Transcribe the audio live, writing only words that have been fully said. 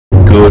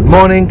Good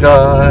morning,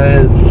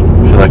 guys. I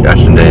feel like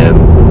Ash and Dan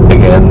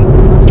again.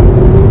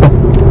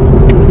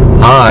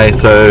 Hi,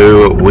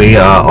 so we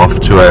are off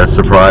to a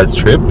surprise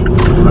trip.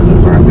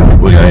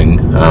 We're going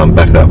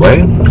back that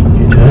way.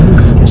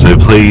 So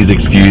please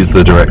excuse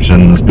the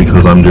directions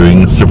because I'm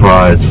doing a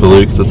surprise for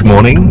Luke this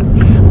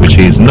morning, which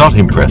he's not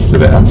impressed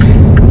about.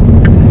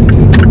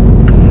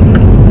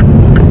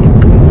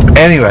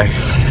 Anyway,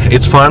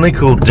 it's finally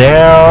cooled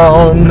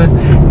down.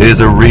 It is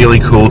a really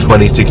cool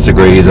 26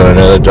 degrees, and I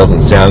know that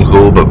doesn't sound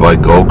cool, but by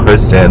Gold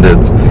Coast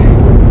standards,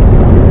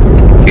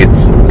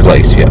 it's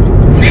glacier.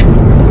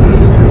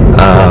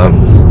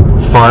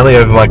 Finally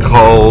over my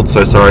cold,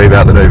 so sorry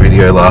about the no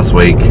video last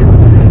week.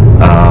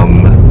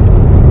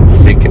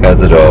 Sick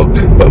as a dog,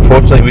 but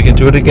fortunately we can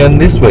do it again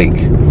this week.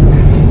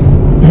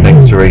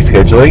 Thanks to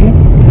rescheduling.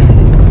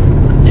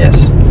 Yes.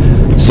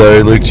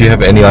 So Luke, do you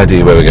have any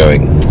idea where we're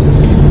going?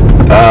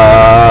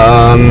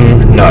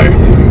 No.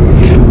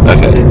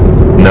 Okay,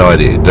 no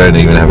idea. Don't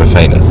even have a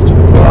faintest.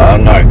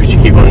 No, because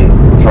you keep on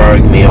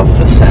throwing me off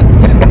the scent.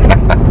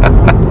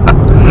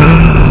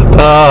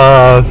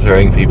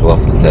 Throwing people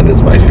off the scent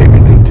is my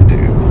favourite thing to do.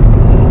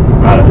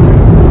 I don't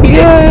know.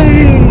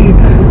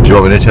 Yay! Do you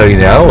want me to tell you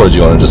now, or do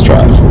you want to just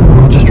drive?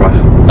 I'll just drive.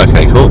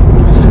 Okay, cool.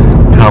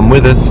 Come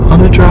with us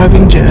on a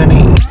driving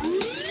journey.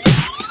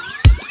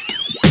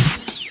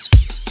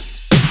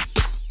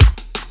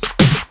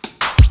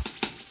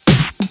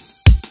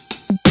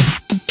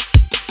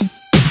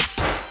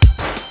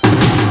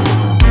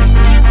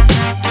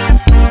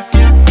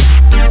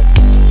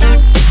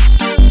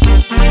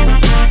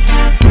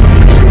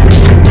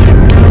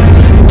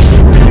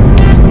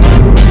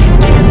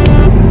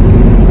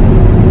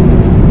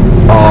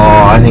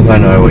 I think I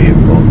know what you've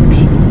booked.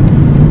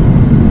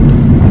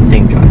 I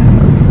think I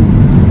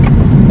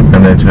have.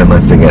 And then turn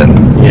left again.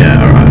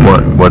 Yeah,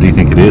 alright. What do you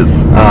think it is?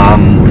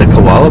 The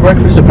Koala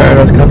Breakfast of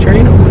Paradise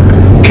Country?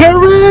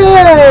 Correct!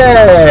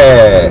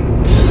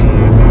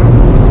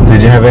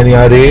 Did you have any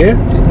idea?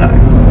 No.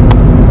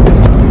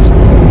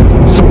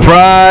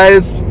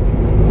 Surprise!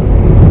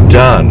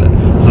 Done.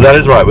 So that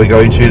is right, we're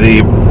going to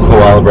the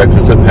Koala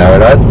Breakfast of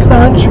Paradise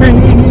Country.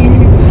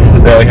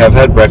 Now we have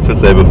had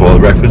breakfast there before. The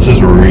breakfast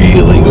is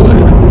really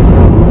good.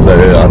 So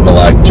I'm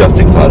like just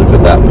excited for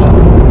that part.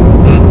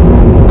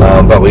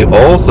 But we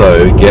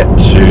also get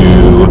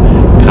to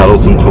cuddle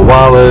some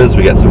koalas,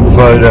 we get some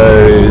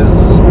photos,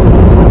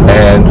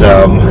 and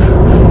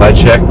I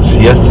checked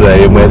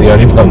yesterday and we're the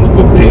only ones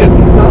booked in.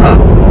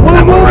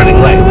 And we're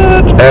running late.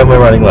 And we're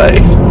running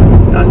late.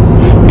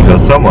 Nice.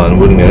 Because someone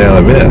wouldn't get out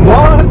of bed.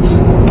 What?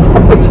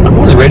 I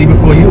was ready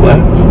before you were.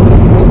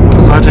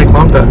 Because I take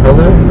longer.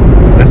 Hello?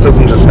 This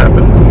doesn't just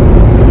happen.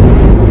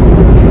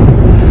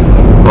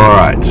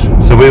 Alright,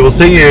 so we will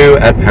see you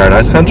at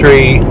Paradise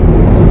Country.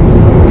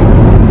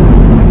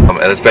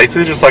 And it's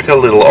basically just like a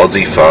little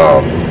Aussie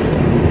farm.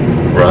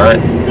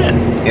 Right?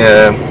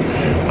 Yeah.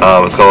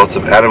 It's got lots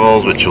of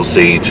animals, which you'll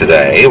see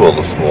today, well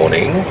this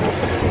morning.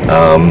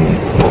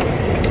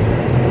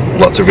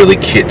 Lots of really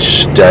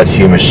kitsch dad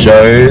humour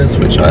shows,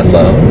 which I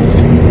love.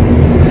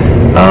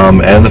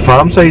 And the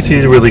farm stays here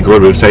is really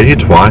good. We've stayed here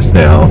twice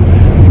now,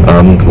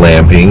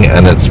 glamping,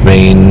 and it's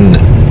been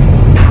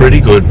pretty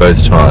good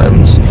both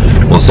times.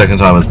 Well, the second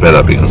time was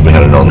better because we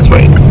had an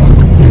ensuite.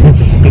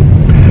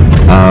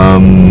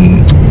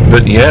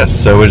 But yes,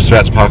 so we're just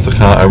about to park the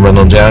car and run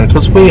on down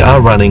because we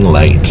are running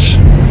late.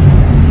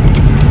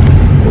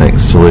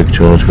 Thanks to Luke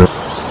George.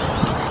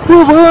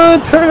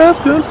 Paradise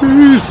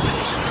Country.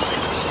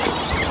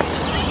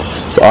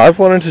 So I've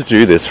wanted to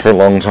do this for a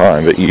long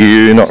time, but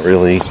you're not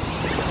really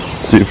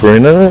super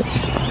into it.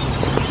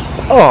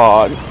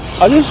 Oh,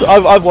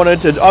 I wanted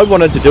to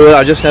do it.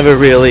 I just never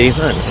really.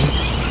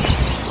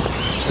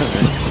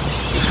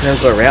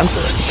 Never got around to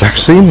it. It's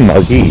actually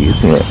muggy,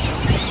 isn't it?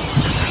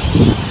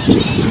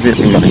 It's a bit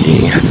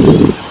muggy.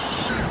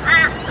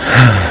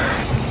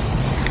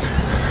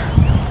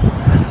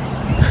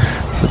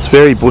 It's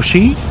very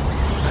bushy,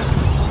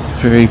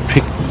 very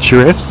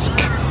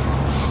picturesque.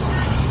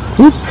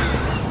 Whoop.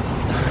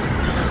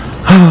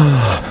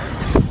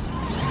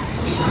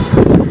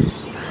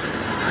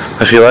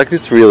 I feel like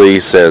this really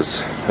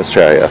says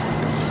Australia.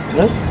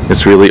 What?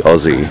 It's really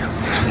Aussie.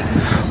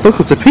 Look,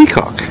 it's a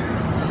peacock.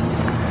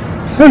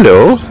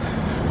 Hello.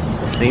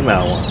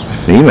 Female one.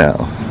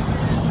 Female.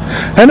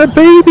 And a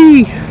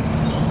baby!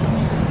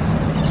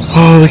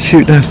 Oh, the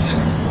cuteness.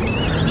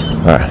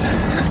 Alright.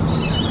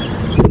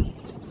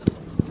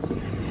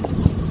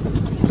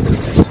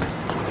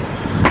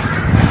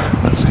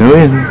 Let's go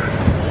in.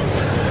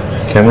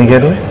 Can we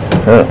get in?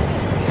 Oh.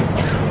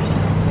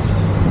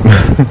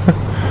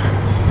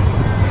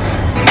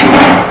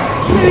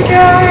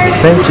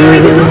 Thank you.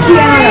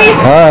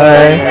 Hi.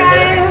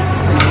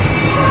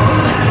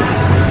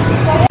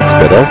 It's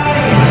better.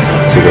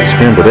 So we've got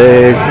scrambled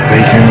eggs,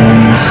 bacon,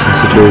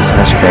 sausages,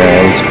 hash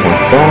browns,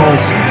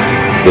 croissants,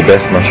 the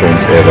best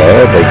mushrooms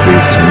ever, baked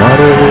beef,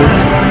 tomatoes.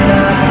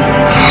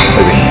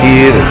 Over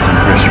here there's some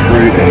fresh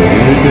fruit and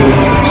yogurt.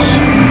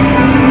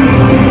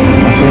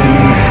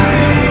 Muffins.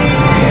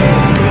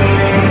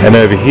 And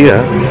over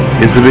here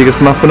is the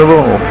biggest muffin of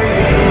all.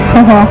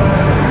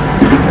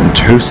 And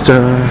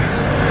toaster,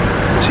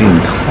 tea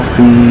and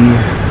coffee.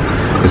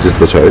 Is this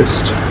the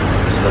toast?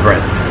 This is the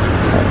bread.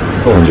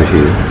 Under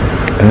here.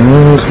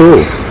 Oh,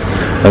 cool.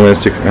 I'm going to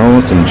stick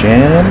some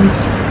jams.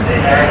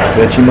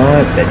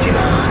 Vegemite.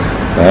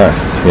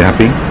 Nice. You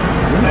happy?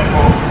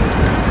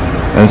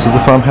 And this is the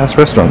farmhouse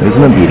restaurant.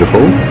 Isn't it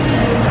beautiful?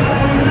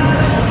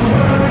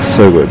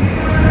 So good.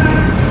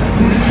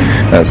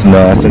 That's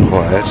nice and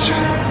quiet.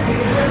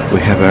 We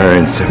have our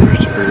own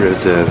separate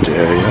reserved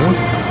area.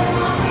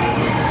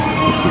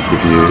 This is the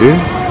view.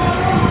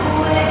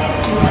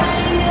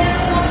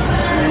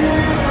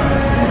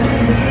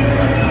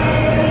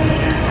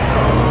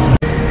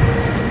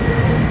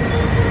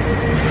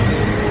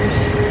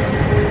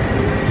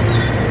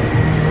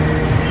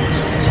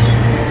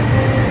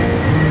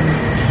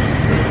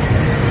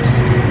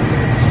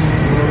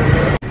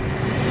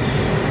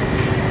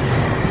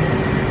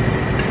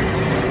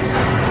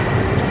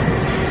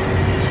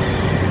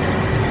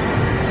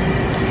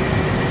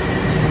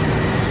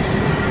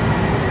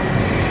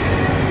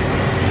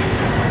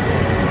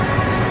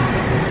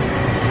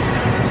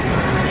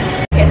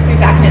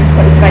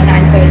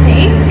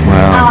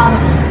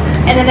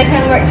 And then they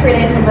can only work 3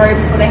 days in a row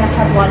before they have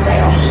to have 1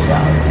 day off as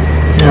well.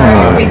 So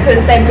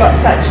because they've got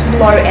such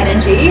low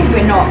energy,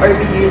 we're not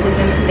overusing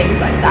them and things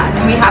like that.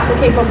 And we have to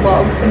keep a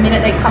log. The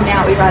minute they come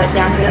out, we write it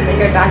down. The minute they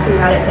go back, we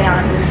write it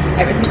down.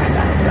 Everything like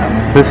that as well.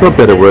 They've got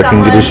better working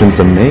conditions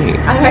than me.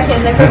 I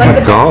reckon they've got like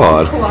the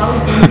best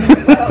koala being in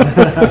the world.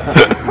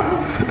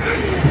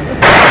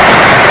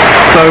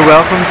 So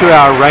welcome to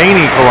our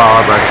rainy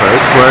koala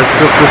breakfast, where it's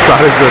just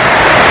decided to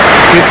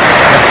piss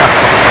down.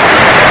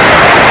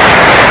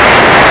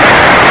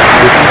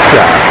 This is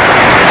Chad.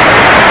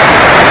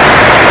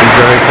 He's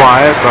very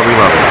quiet, but we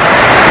love it.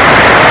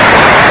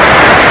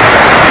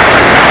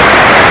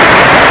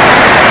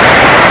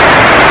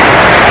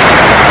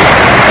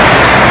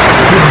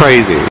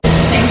 Crazy. He's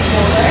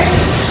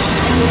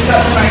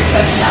got the most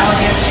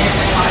personality of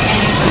everyone,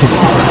 and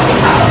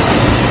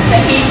so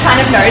he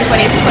kind of knows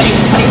when his 20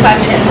 to 25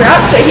 minutes are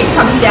up, so he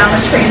comes down the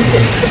tree and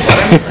sits at the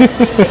bottom.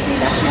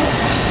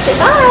 Say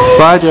bye.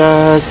 Bye,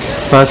 Jack.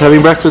 Nice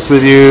having breakfast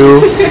with you.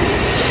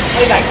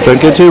 Don't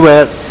get too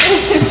wet.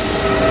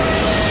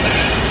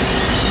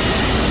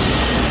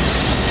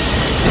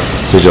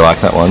 Did you like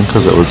that one?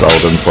 Because it was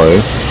old and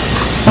slow.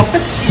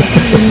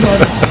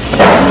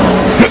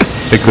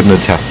 It couldn't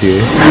attack you.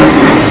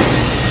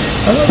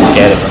 I'm not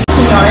scared of them.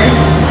 No.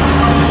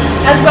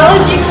 As well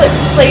as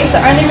eucalyptus leaves,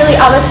 the only really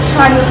other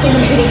time you'll see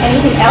them eating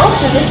anything else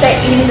is if they're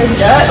eating the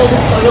dirt or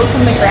the soil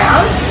from the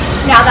ground.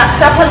 Now that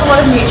stuff has a lot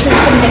of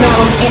nutrients and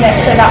minerals in it,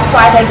 so that's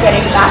why they're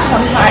getting that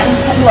sometimes,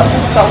 and lots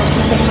of salts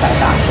and things like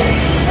that. So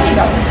there you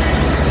go.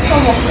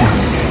 Go and walk around.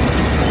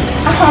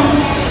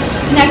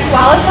 Now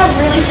koalas have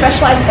really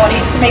specialised bodies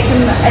to make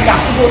them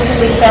adaptable to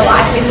live their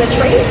life in the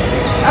tree.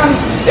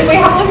 If we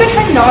have a look at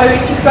her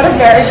nose, she's got a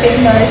very big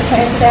nose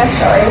cancer there, I'm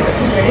sorry, but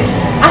you do.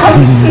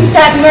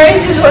 That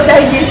nose is what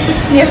they use to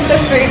sniff the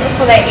food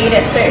before they eat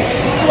it. So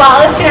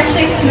koalas can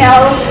actually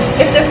smell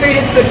if the food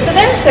is good for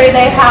them, so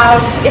they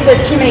have, if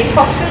there's too many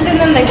toxins in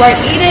them, they won't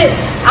eat it.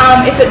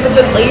 If it's a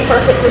good leaf or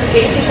if it's a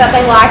species that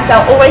they like,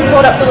 they'll always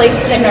hold up the leaf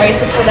to their nose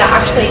before they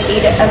actually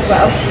eat it as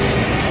well.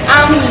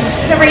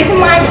 The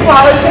reason why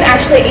koalas can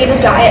actually eat a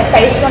diet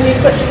based on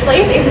eucalyptus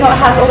leaf, even though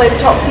it has all those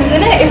toxins in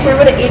it, if we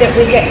were to eat it,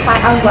 we get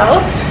quite unwell.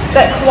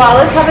 But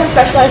koalas have a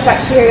specialised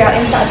bacteria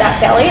inside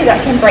that belly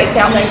that can break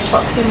down those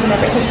toxins and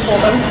everything for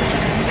them.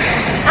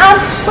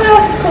 What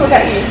else is cool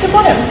about you? The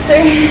bottom. So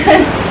there you go.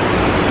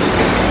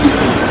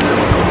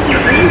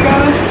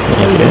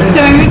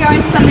 So when we go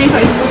into some of these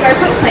places, we'll go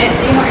put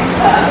plants in home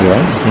first. Yeah.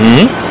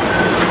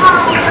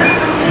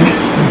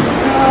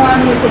 Oh,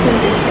 I'm going to put them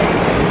in this.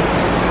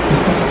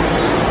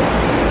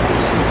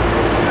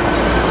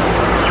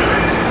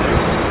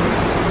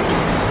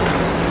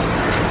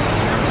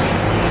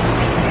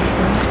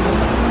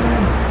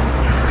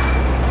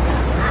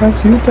 How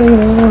cute they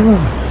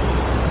are.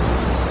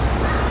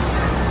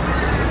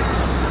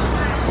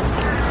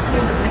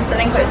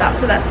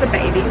 So that's the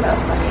baby.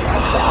 That's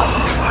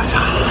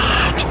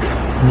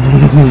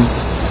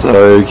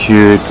so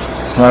cute.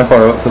 Can I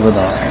follow up for the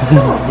night?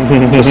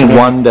 Sure. Just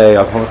one day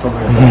I'll follow up for the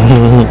night.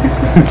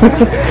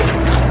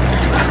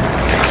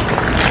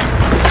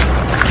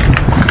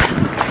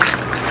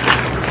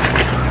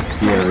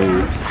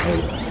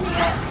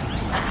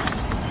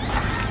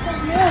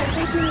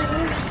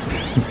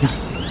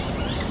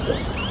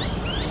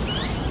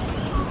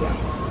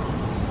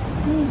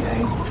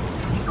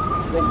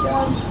 Good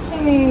job.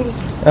 Thanks.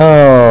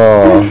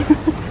 Oh.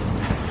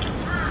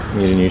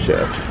 Need a new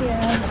shirt.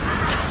 Yeah.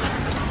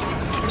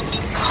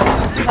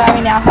 Now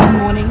we now have a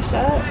morning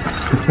shirt.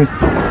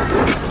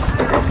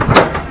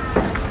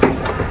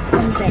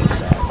 And day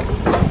shirt.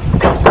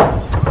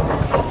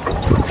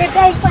 Good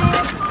day,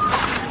 plant.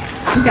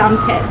 Gun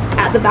pets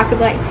at the back of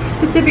like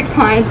Pacific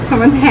Pines at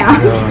someone's house.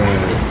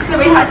 Oh. So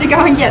we had to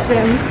go and get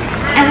them.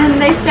 And then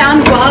they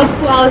found wild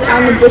koalas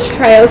out on the bush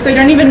trail, so we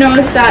don't even know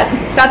if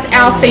that's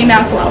our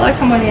female koala,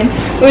 come on in.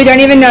 But we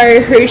don't even know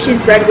who she's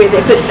bred with,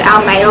 if it's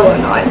our male or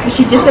not, because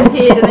she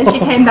disappeared and then she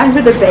came back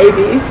with a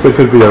baby. So it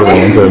could be a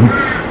random.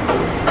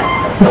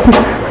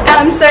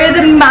 So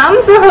the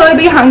mums will probably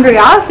be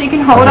hungrier, so you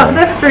can hold up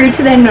the food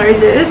to their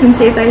noses and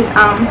see if they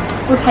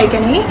will take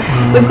any.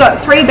 We've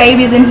got 3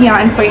 babies in here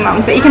and 3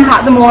 mums, but you can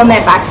pat them all on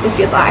their backs if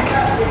you'd like.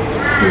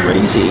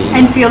 Crazy.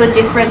 And feel the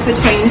difference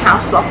between how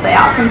soft they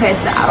are compared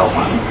to the adult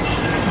ones.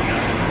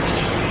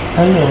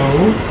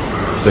 Hello.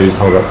 So you just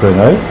hold up to their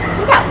nose?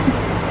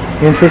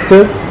 Yeah.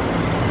 Interested?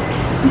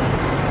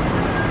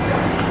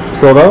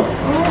 Sort of?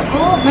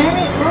 Oh,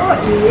 maybe. Oh,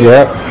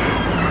 yes. Yep.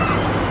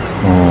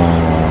 Oh.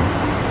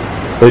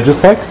 They're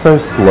just like so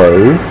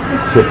slow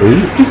to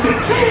eat.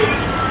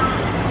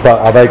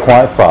 But are they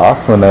quite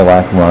fast when they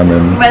like run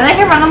and... When they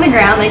can run on the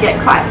ground, they get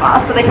quite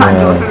fast, but they can't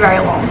do it for very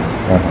long.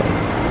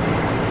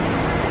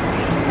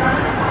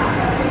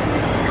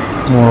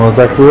 Oh, is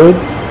that good?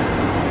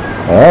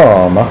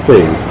 Oh, must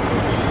be.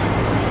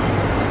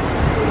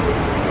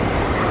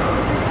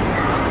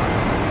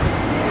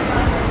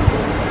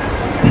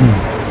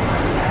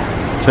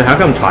 So how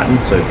come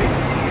Titan's so big?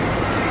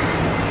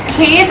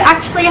 He is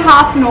actually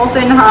half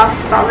northern, half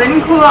southern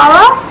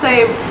koala. So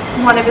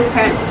one of his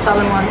parents is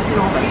southern, one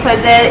northern. So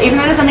even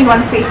though there's only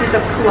one species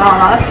of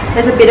koala,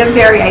 there's a bit of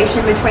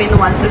variation between the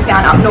ones that are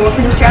found up north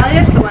in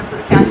Australia to the ones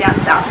that are found down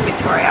south in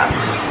Victoria.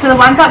 So the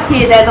ones up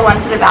here, they're the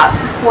ones that are about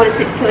 4 to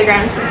 6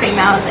 kilograms for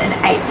females and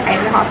 8 to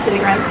 8.5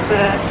 kilograms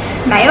for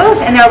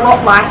males, and they're a lot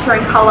lighter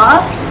in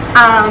colour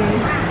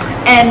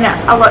and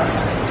a lot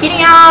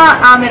skinnier.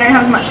 They don't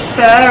have as much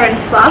fur and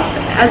fluff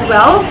as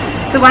well.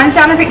 The ones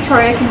down in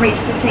Victoria can reach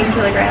 15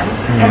 kilograms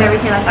and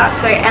everything like that.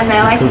 So, and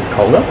they're like... It's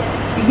colder?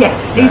 Yes,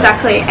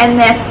 exactly.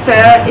 And their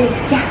fur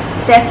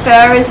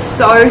is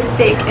so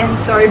thick and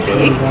so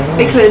big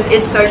because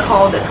it's so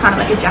cold. It's kind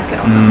of like a jacket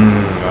on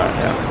them. Right,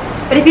 yeah.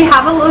 But if you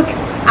have a look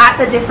at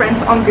the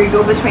difference on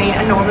Google between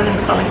a northern and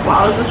the southern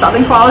koalas, the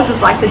southern koalas is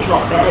like the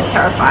drop dead,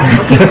 terrifying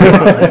looking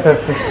koalas.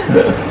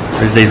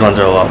 Because these ones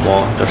are a lot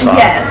more docile.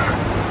 Yes,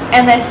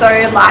 and they're so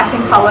light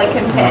in colour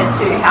compared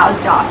to how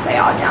dark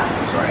they are down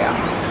in Victoria.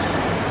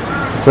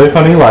 So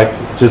funny, like,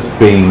 just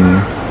being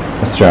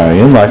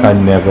Australian, like, I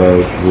never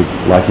would,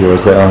 like, you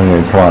always go, oh, yeah,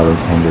 koalas,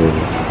 kangaroos.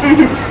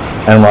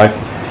 And, like,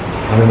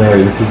 I don't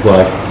know, this is,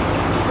 like,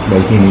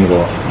 making me,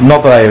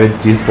 not that I ever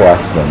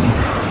disliked them,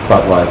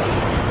 but, like,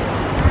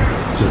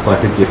 just, like,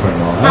 a different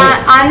life.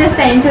 I'm the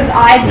same, because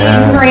I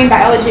did marine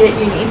biology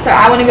at uni, so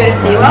I want to go to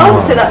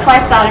SeaWorld, so that's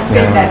why I started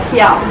putting back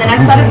here. And then I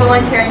started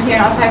volunteering here,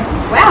 and I was like,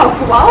 wow,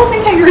 koalas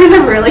and kangaroos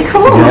are really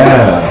cool.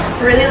 Yeah.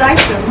 Really like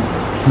them.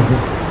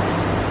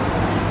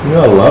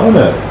 You're loving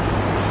it.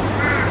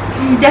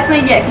 You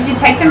definitely get, because you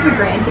take them for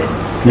granted.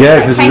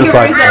 Yeah, because you're just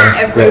like,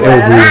 are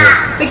everywhere.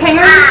 But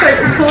kangaroos, so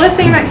the coolest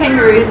thing about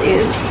kangaroos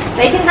is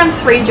they can have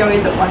 3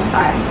 joeys at one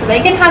time. So they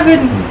can have a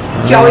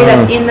joey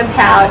that's in the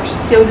pouch,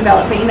 still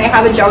developing. They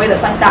have a joey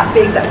that's like that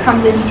big that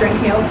comes in to drink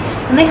milk.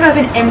 And they have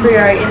an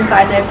embryo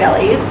inside their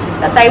bellies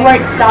that they won't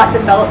start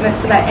development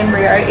for that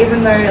embryo,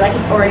 even though like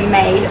it's already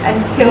made,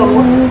 until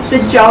the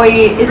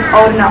joey is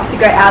old enough to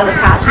go out of the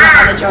pouch and the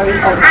other joey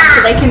is old enough. So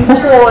they can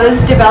pause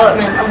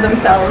development of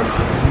themselves.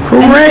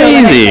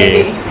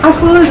 Crazy! How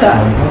cool is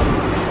that?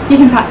 You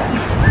can pat them.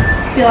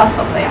 Feel how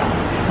soft they are.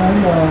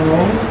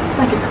 Hello.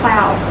 It's like a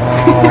cloud.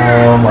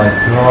 Oh my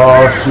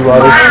gosh, you are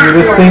the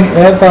cutest thing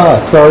ever.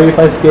 Sorry if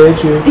I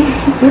scared you.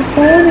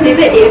 See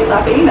the ear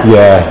flapping?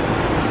 Yeah.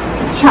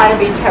 It's trying to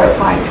be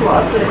terrifying to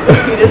us, but it's the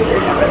cutest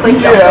thing ever. It's like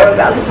Dumbo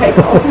about to take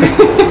off.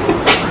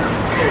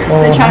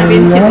 They're trying to be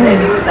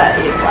intimidating with that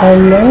ear flap.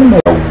 Hello.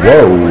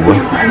 Whoa.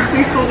 I'm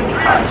too cool to be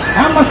touched.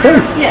 Ow, my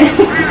face. Yeah.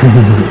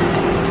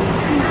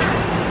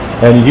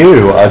 And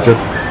you are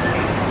just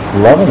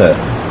loving it.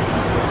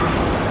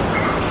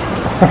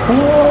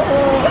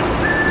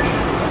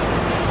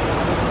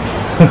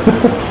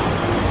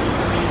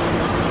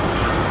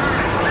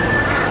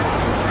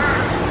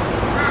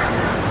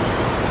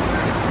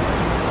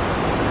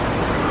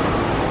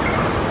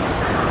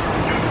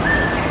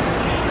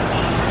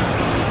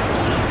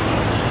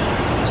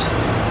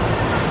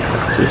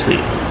 Seriously.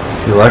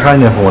 I feel like I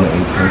never want to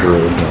eat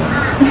kangaroo again.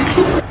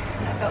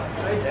 I felt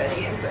so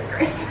dirty and so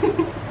gross.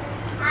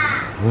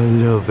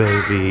 Hello,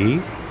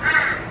 baby.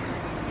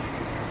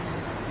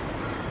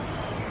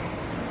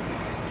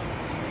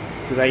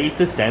 Do they eat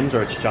the stems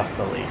or it's just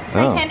the leaf?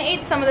 They can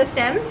eat some of the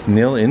stems.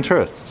 Nil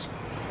interest.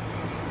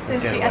 So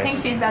I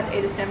think she's about to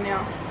eat a stem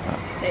now.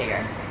 There you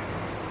go.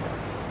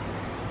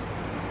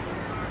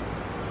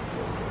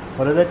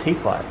 What are their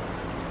teeth like?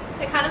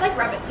 They're kind of like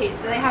rabbit teeth.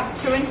 So they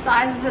have 2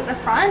 incisors at the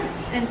front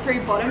and 3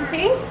 bottom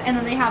teeth, and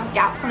then they have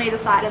gaps on either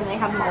side, and they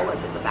have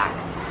molars at the back.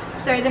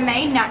 So the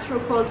main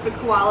natural cause for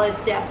koala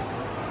death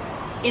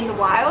in the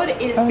wild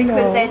is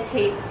because their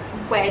teeth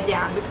wear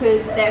down,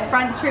 because their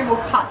front 2 will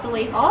cut the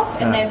leaf off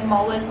and their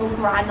molars will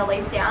grind the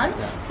leaf down.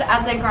 So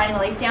as they're grinding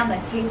the leaf down,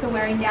 their teeth are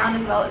wearing down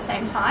as well at the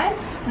same time.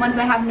 Once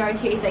they have no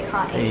teeth, they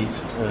can't eat.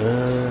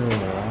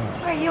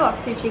 Where are you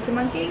off to, cheeky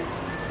monkey?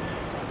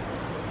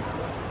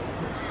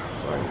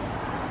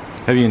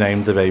 Have you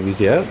named the babies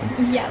yet?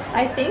 Yes,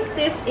 I think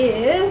this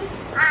is,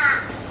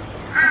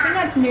 I think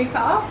that's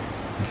Nuka.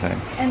 Okay.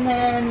 And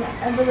then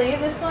I believe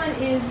this one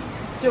is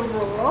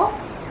Doror.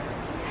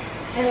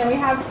 And then we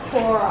have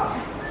Cora.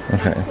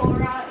 Okay. And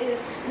Cora is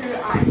who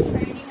I'm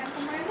training at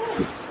the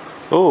moment.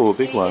 Oh,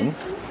 big one.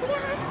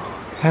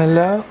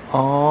 Hello.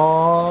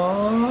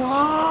 Oh,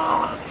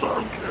 so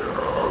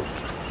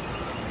cute.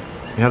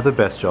 You have the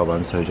best job.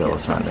 I'm so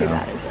jealous right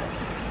now.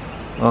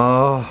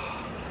 Oh,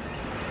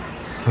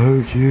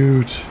 so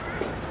cute.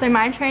 So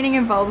my training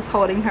involves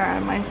holding her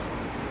and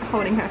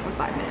holding her for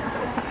 5 minutes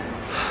at a time.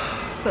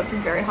 So it's a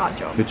very hard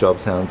job. Your job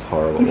sounds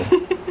horrible.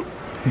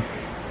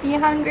 Are you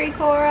hungry,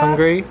 Cora?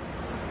 Hungry?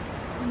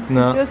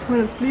 No. Just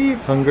want to sleep.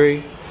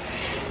 Hungry?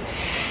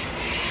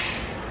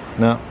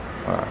 No.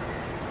 Alright.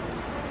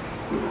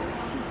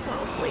 She's so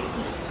sweet.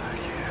 So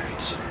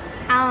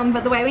cute.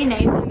 But the way we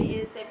name them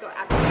is they've got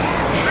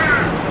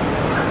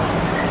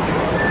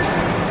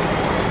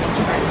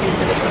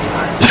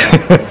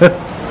Get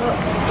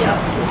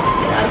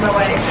out of my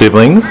way.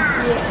 Siblings?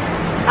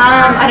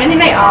 Yeah. I don't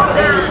think they are, but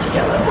they live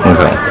together, so they're my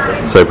Okay.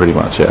 siblings. So pretty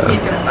much, yeah.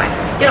 He's gonna fight.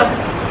 Get off.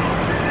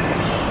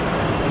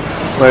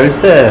 Where is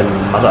their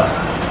mother?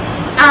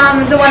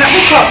 The one at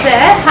the top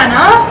there,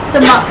 Hannah, the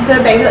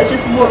baby that's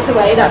just walked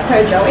away, that's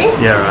her Joey.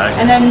 Yeah, right.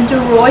 And then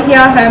Doror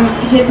here,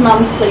 his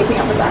mum's sleeping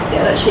up the back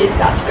there that she's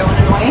about to go and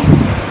annoy.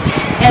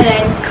 And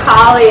then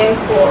Carly and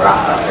Cora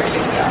are over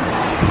here.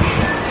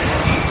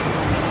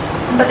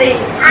 But they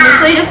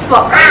usually just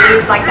swap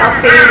babies, like they'll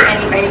feed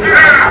any baby that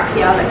they have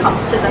here that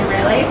comes to them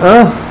really.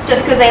 Oh.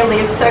 Just because they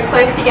live so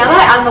close together.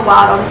 Out in the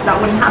wild obviously that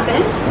wouldn't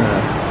happen.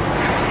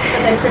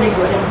 But they're pretty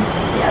good and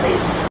yeah,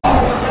 these.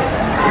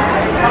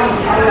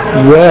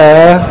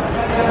 Yeah.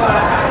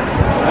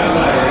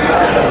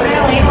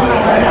 Really?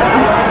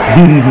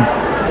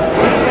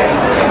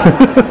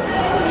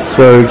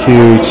 So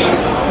cute.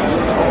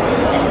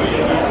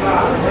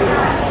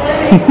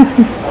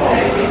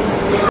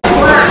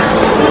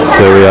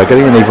 So we are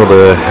getting an evil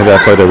to have our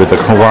photo with the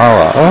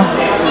koala.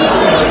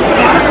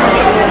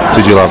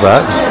 Did you love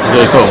that?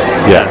 Really cool.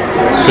 Yeah.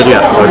 Good,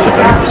 yeah. Both of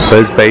them.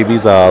 Those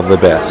babies are the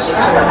best.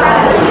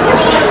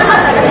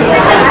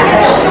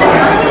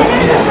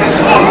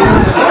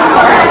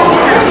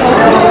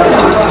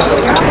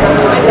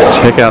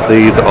 Check out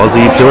these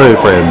Aussie pillow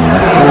friends.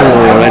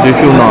 Oh, they do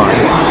feel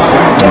nice.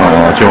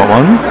 Oh, do you want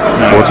one?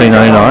 No.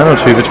 $14.99 or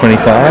 2 for $25.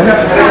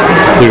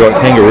 So we got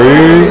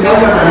kangaroos,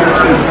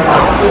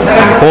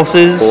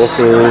 Horses.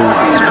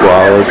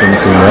 koalas, and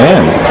some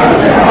rams.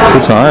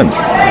 Good times.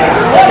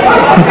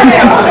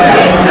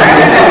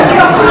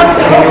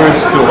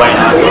 Kangaroos feel way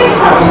nicer.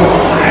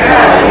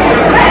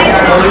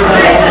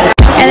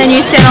 And then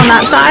you sit on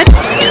that side.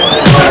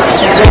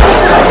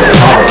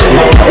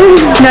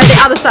 No, the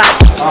other side.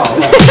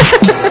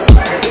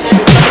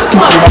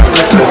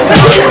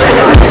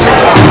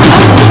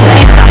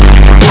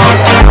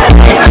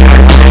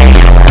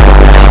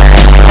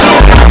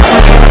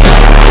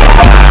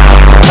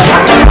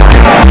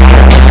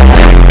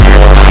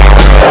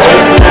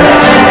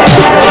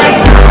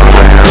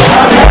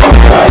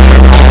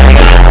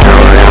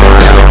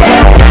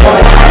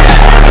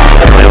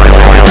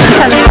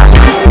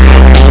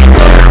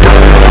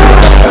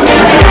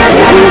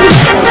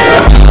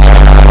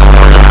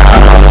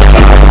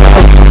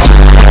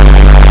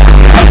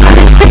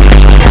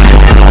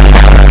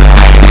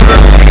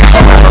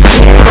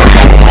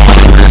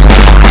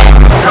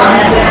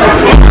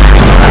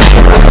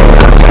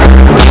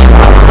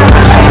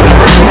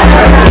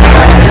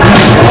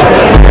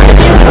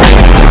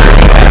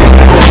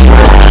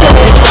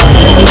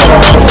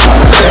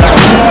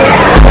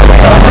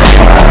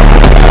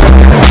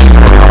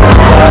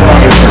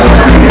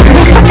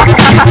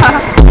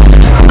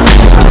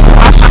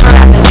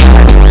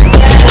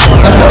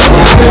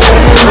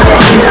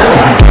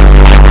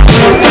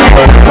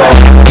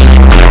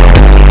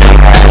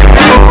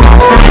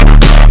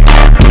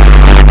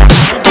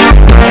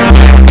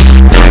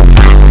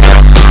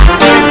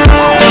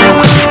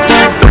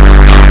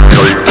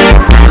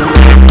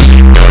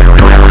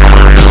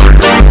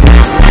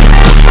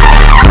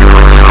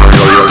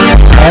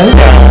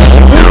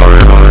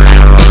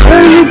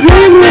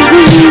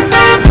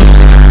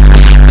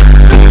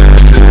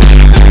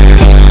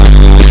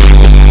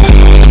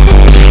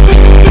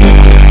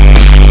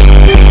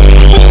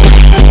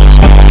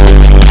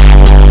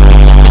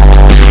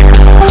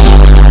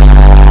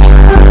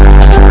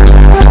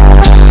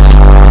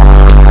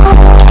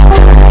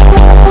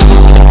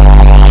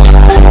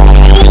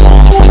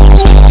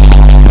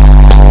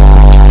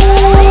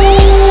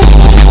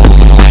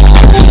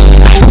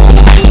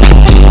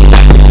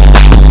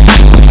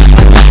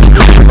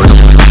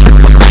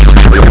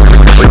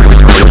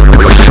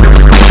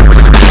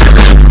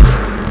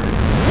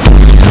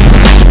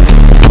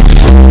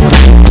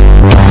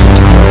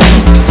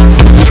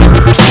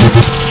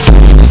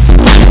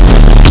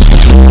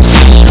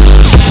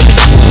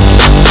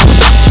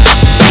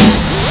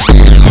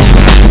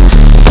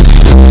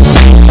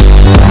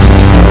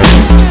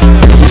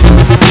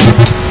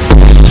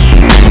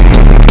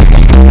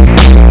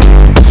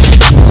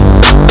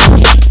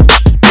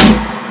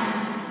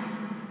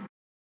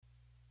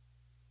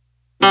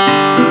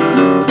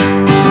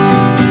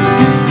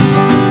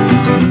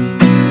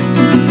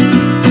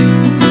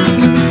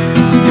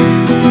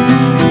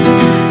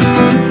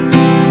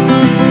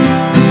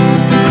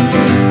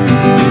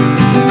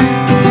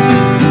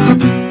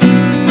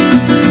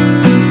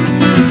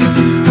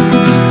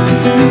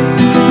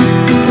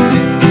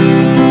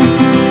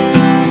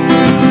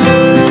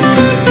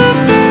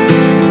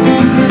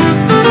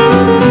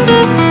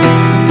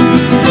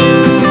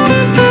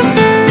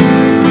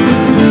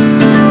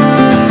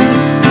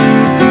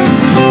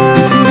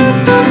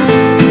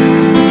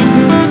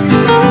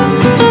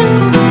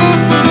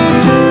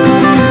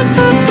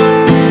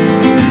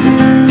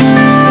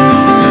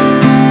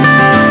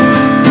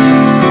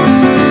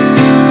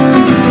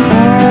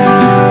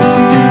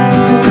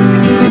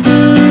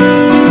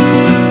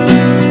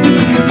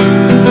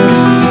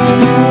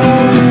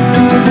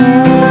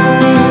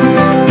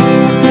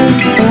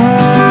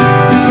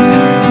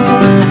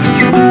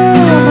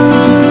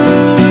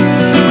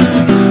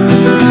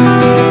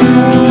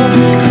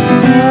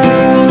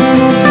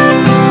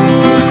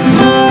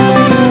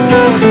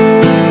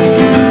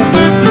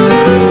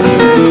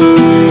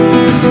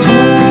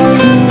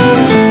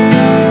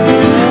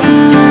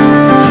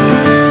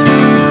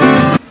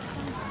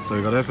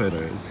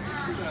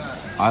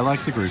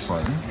 like the group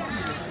one.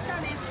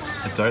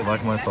 I don't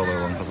like my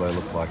solo one because I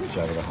look like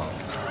Jabba the Hutt.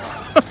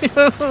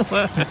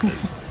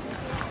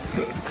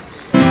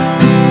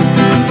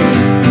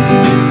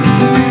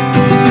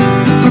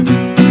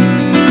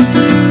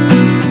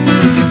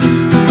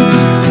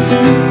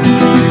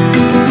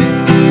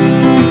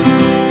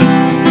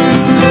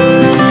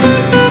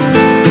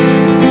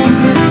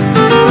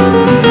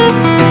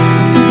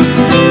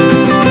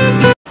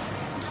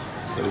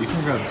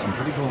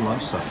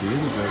 Stuff here,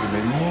 the burger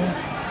menu,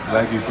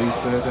 Wagyu beef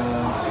burger,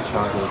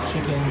 charcoal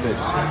chicken,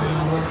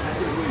 vegetarian,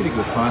 pretty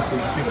good prices,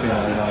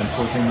 $15.99,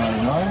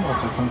 $14.99,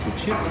 also comes with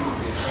chips,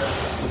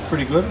 but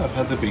pretty good. I've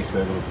had the beef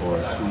burger before,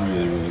 it's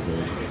really, really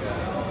good.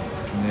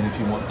 And then if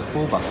you want the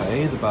full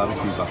buffet, the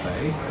barbecue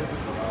buffet,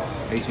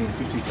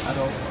 $18.50 for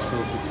adults,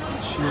 $12.50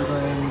 for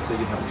children, so you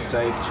can have a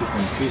steak,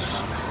 chicken,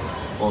 fish,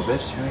 or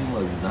vegetarian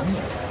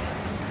lasagna.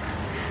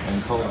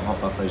 And cold and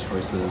hot buffet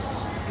choices,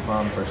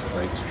 farm fresh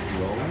baked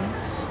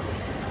rolls.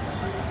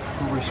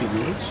 Pretty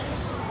good.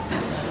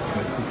 So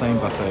it's the same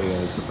buffet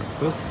as the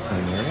breakfast,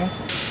 same area.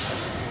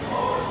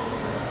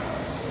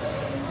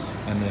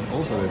 And then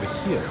also over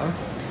here, you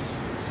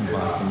can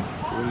buy some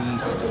free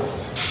stuff.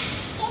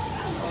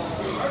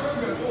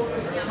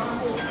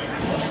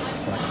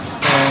 Like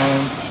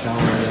croissants,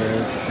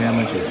 salads,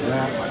 sandwiches,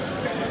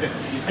 wraps,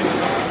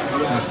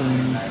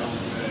 muffins,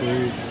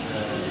 food.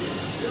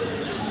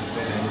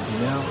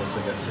 And now also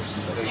got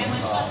crispy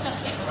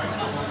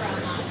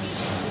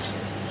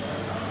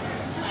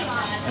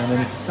and then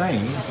if you're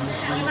staying, you can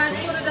just Nice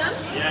water done?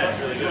 Yeah, it's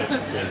really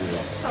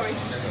good. Sorry.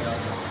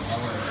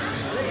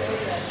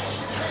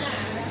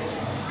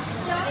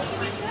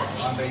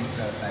 I'm being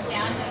served, thank you.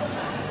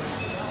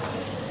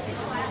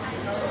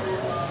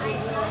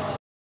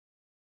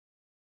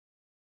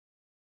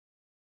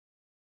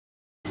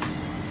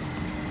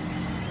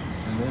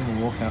 And then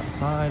we'll walk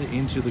outside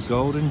into the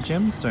golden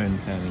gemstone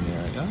panning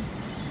area.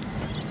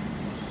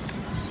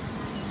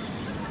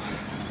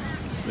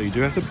 So you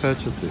do have to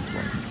purchase this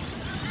one.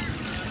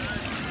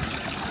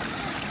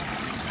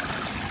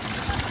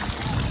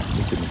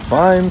 You can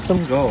find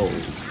some gold.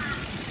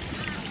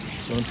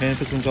 You want to pan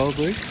for some gold,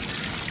 Luke?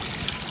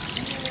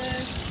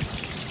 Yeah.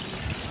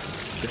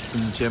 Get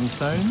some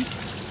gemstones.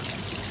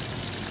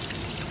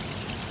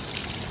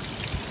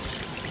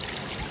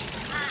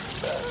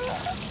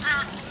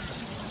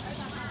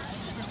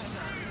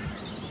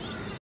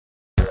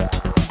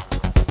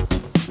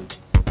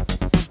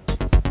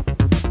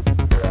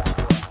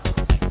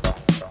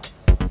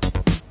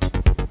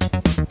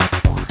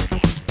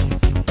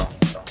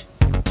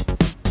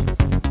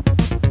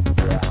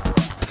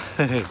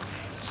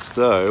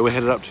 So we're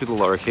headed up to the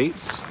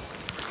lorikeets,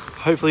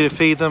 hopefully to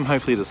feed them,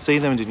 hopefully to see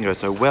them. It didn't go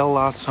so well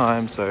last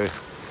time, so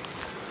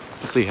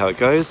we'll see how it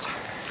goes.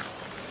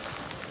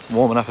 It's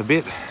warming up a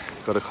bit,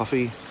 got a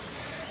coffee,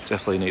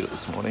 definitely need it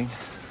this morning.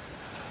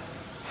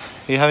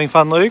 Are you having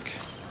fun, Luke?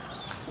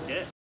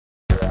 Yeah.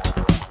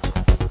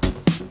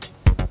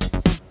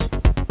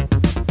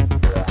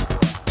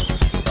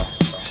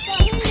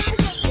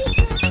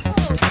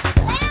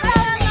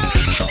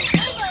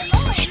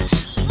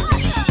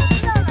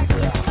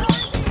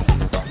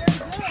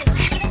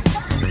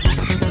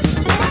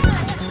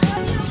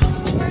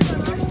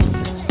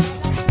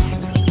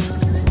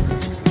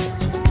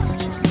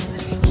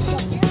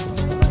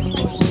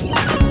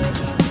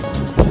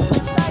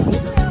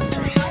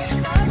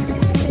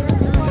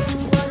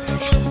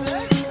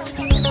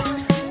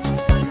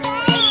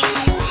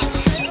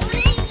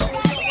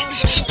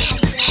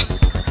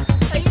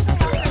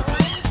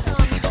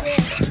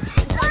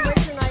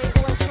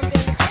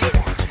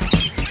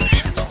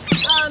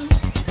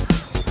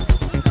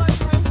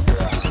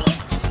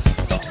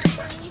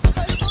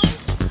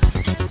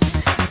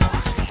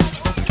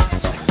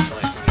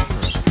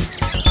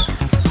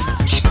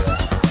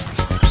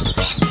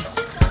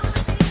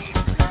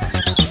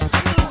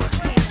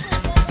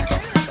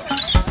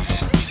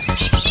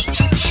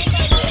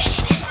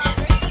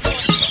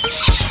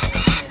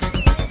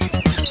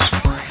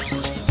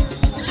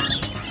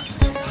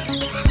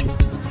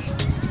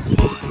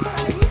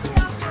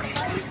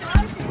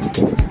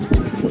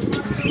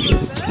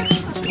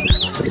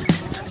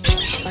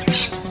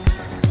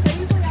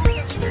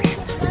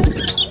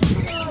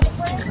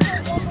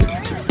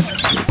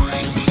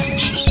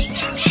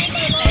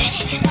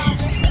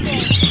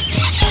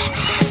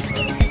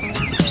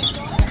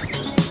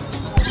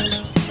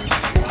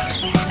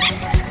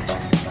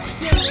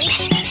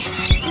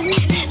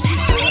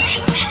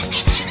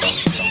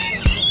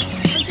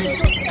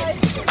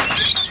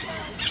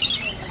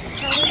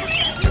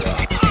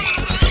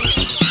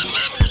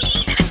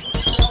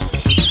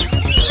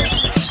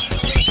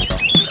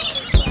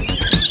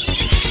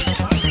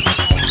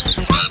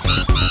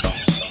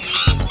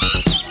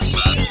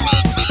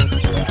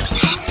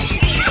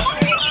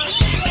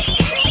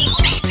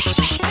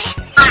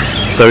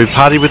 So we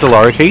partied with the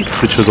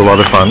lorikeets, which was a lot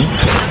of fun.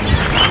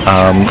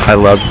 I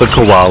loved the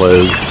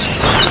koalas.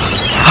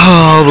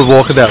 Oh, the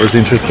walkabout was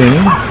interesting.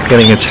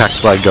 Getting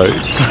attacked by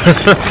goats.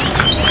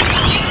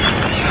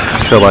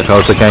 I felt like I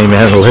was a gay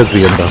man and a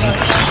lesbian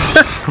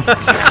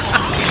though.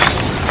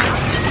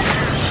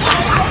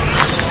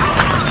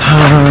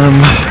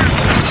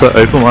 So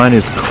Opal Mine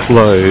is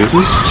closed,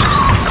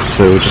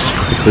 so we'll just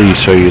quickly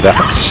show you that.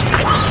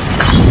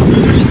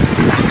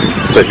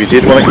 So if you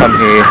did want to come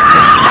here,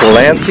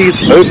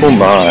 Clancy's Opal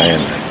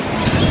Mine.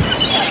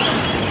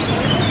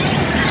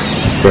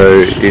 So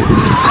it's,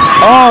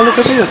 oh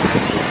look at this,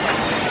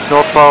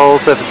 North Pole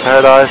Surface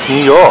Paradise,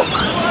 New York,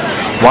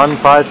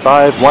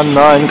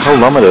 15519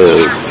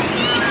 kilometers.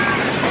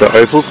 So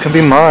opals can be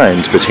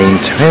mined between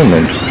 10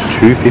 and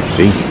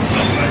 250.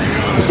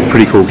 It's a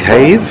pretty cool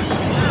cave.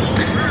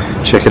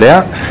 Check it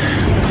out.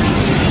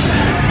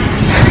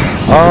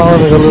 Oh,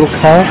 there's a little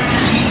car.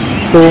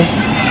 Cool.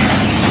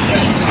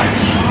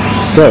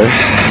 So,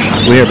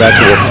 we're about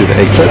to walk through the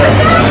exit.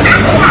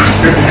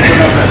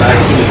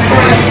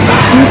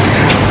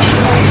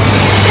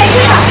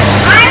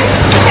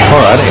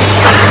 Alrighty.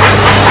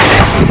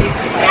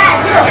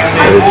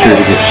 It's a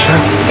really good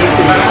shot.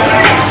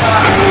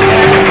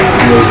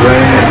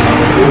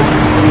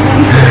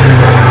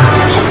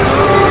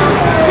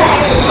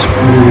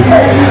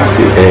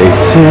 The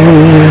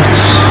exit.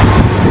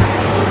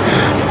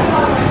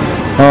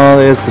 Oh,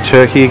 there's the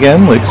turkey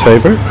again, Luke's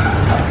favourite.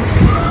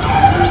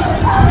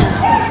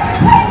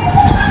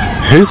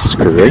 Who's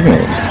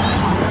screaming?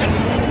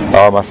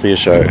 Oh, it must be a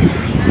show.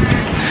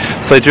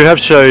 So they do have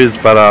shows,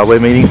 but we're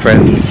meeting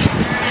friends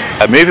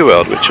at Movie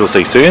World, which you'll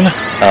see soon.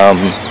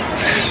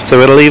 So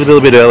we're going to leave a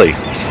little bit early.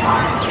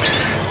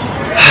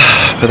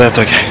 But that's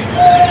okay.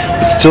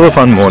 It's still a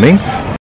fun morning.